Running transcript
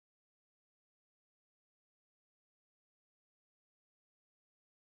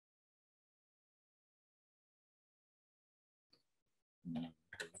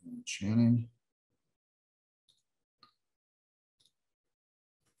Channing.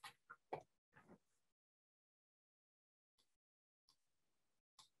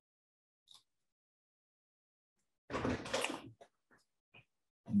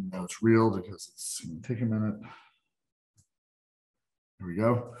 Now it's real because it's going to take a minute. Here we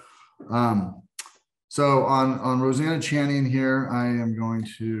go. So on Rosanna Channing here, I am going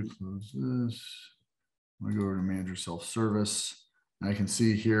to close this. I'm going to go over to Manager Self-Service. I can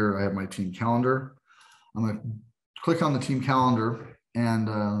see here I have my team calendar. I'm going to click on the team calendar and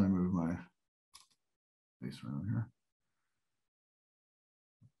let me move my face around here.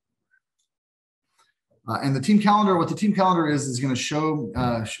 And the team calendar, what the team calendar is going to show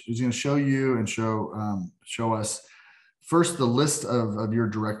you and show us first the list of your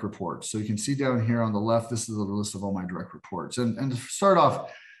direct reports. So you can see down here on the left, this is the list of all my direct reports. And to start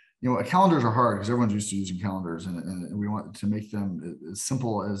off, calendars are hard because everyone's used to using calendars, and we want to make them as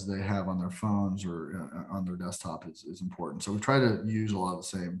simple as they have on their phones or on their desktop is important. So we try to use a lot of the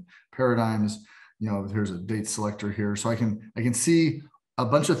same paradigms. Here's a date selector here, so I can see a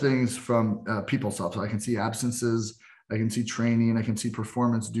bunch of things from PeopleSoft. So I can see absences, I can see training, I can see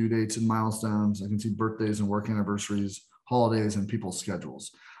performance due dates and milestones, I can see birthdays and work anniversaries, holidays, and people's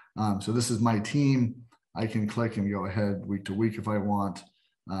schedules. So this is my team. I can click and go ahead week to week if I want.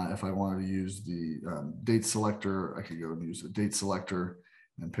 If I wanted to use the date selector, I could go and use the date selector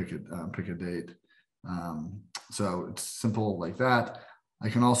and pick a date. So it's simple like that. I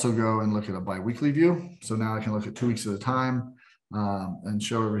can also go and look at a biweekly view. So now I can look at 2 weeks at a time and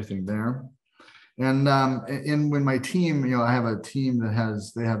show everything there. And when my team, I have a team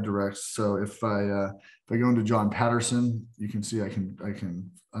that they have directs. So if I go into John Patterson, you can see I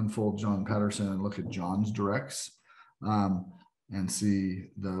can unfold John Patterson and look at John's directs and see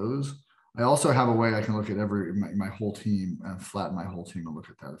those. I also have a way I can look at my whole team and flatten my whole team and look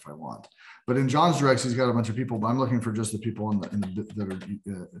at that if I want. But in John's directs, he's got a bunch of people, but I'm looking for just the people that are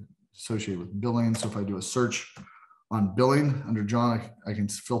associated with billing. So if I do a search on billing under John, I can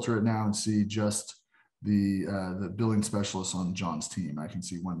filter it now and see just the billing specialists on John's team. I can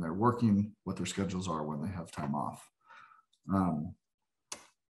see when they're working, what their schedules are, when they have time off.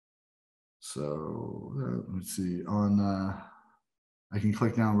 Let's see I can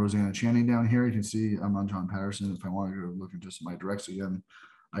click down Rosanna Channing down here. You can see I'm on John Patterson. If I want to go look at just my directs again,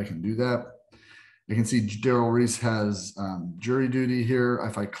 I can do that. I can see Daryl Reese has jury duty here.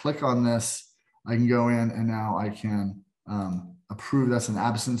 If I click on this, I can go in and now I can approve. That's an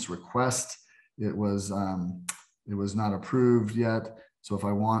absence request. It was not approved yet. So if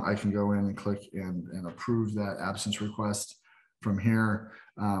I want, I can go in and click and approve that absence request from here.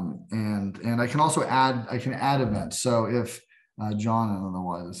 And I can also add events. So if John, I don't know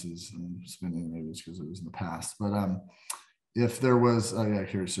why this is spinning, maybe it's because it was in the past, but if there was, yeah,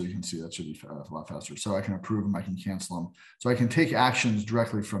 here, so you can see that should be a lot faster. So I can approve them, I can cancel them. So I can take actions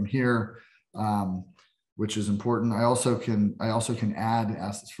directly from here, which is important. I also can add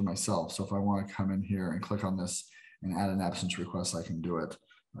assets for myself. So if I want to come in here and click on this and add an absence request, I can do it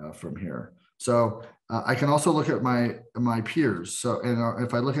from here. So I can also look at my peers. So, and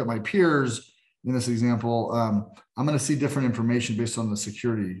if I look at my peers in this example, I'm going to see different information based on the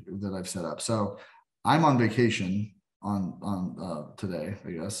security that I've set up. So I'm on vacation on today, I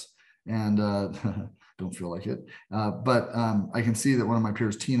guess, and don't feel like it. But I can see that one of my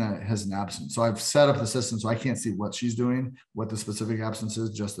peers, Tina, has an absence. So I've set up the system so I can't see what she's doing, what the specific absence is,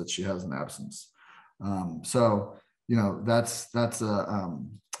 just that she has an absence. So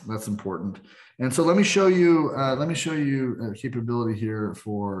that's important. And so let me show you a capability here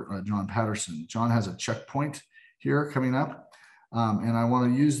for John Patterson. John has a checkpoint here coming up, and I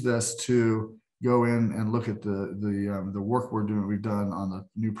want to use this to go in and look at the work we've done on the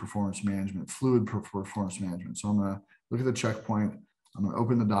new performance management, fluid performance management. So I'm going to look at the checkpoint. I'm going to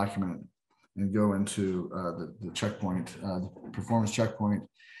open the document and go into the checkpoint, performance checkpoint.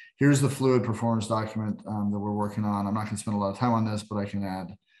 Here's the fluid performance document that we're working on. I'm not going to spend a lot of time on this, but I can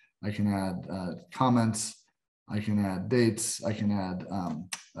add comments, I can add dates, I can add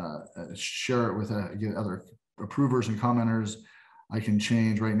share it with get other approvers and commenters. I can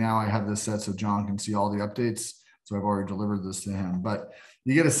change. Right now I have this set so John can see all the updates. So I've already delivered this to him, but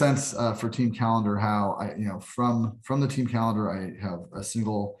you get a sense for team calendar how from the team calendar, I have a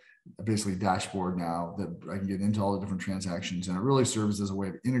single basically dashboard now that I can get into all the different transactions, and it really serves as a way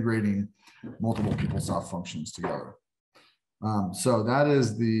of integrating multiple PeopleSoft functions together. So that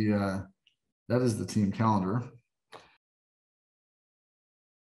is the team calendar.